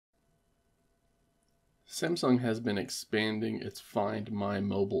Samsung has been expanding its Find My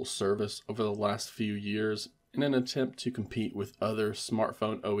Mobile service over the last few years in an attempt to compete with other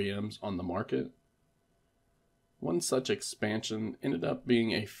smartphone OEMs on the market. One such expansion ended up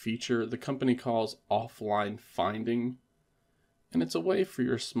being a feature the company calls offline finding, and it's a way for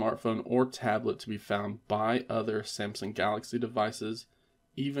your smartphone or tablet to be found by other Samsung Galaxy devices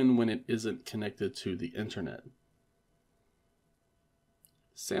even when it isn't connected to the internet.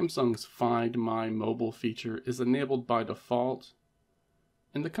 Samsung's Find My Mobile feature is enabled by default,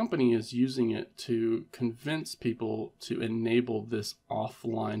 and the company is using it to convince people to enable this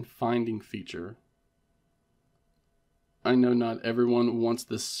offline finding feature. I know not everyone wants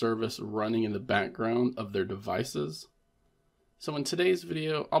this service running in the background of their devices, so in today's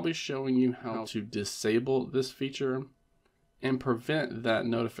video I'll be showing you how to disable this feature and prevent that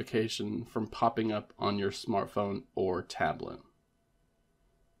notification from popping up on your smartphone or tablet.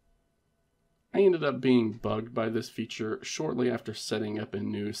 I ended up being bugged by this feature shortly after setting up a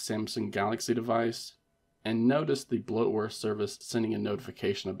new Samsung Galaxy device and noticed the bloatware service sending a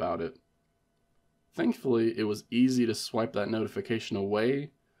notification about it. Thankfully, it was easy to swipe that notification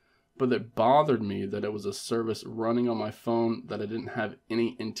away, but it bothered me that it was a service running on my phone that I didn't have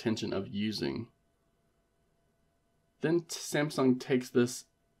any intention of using. Then Samsung takes this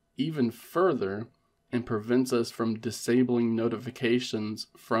even further and prevents us from disabling notifications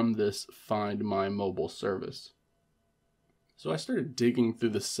from this Find My Mobile service. So I started digging through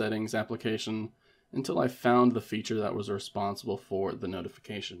the settings application until I found the feature that was responsible for the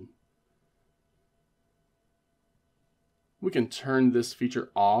notification. We can turn this feature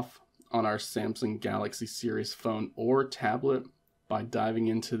off on our Samsung Galaxy series phone or tablet by diving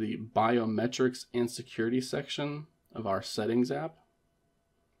into the Biometrics and Security section of our settings app.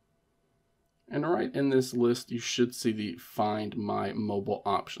 And right in this list, you should see the Find My Mobile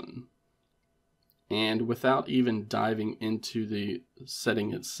option. And without even diving into the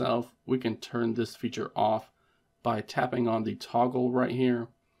setting itself, we can turn this feature off by tapping on the toggle right here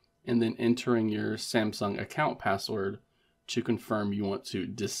and then entering your Samsung account password to confirm you want to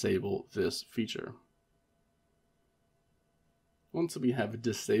disable this feature. Once we have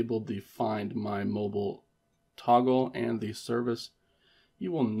disabled the Find My Mobile toggle and the service,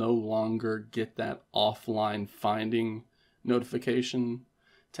 you will no longer get that offline finding notification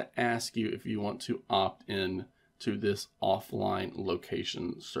to ask you if you want to opt in to this offline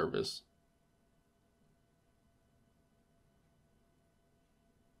location service.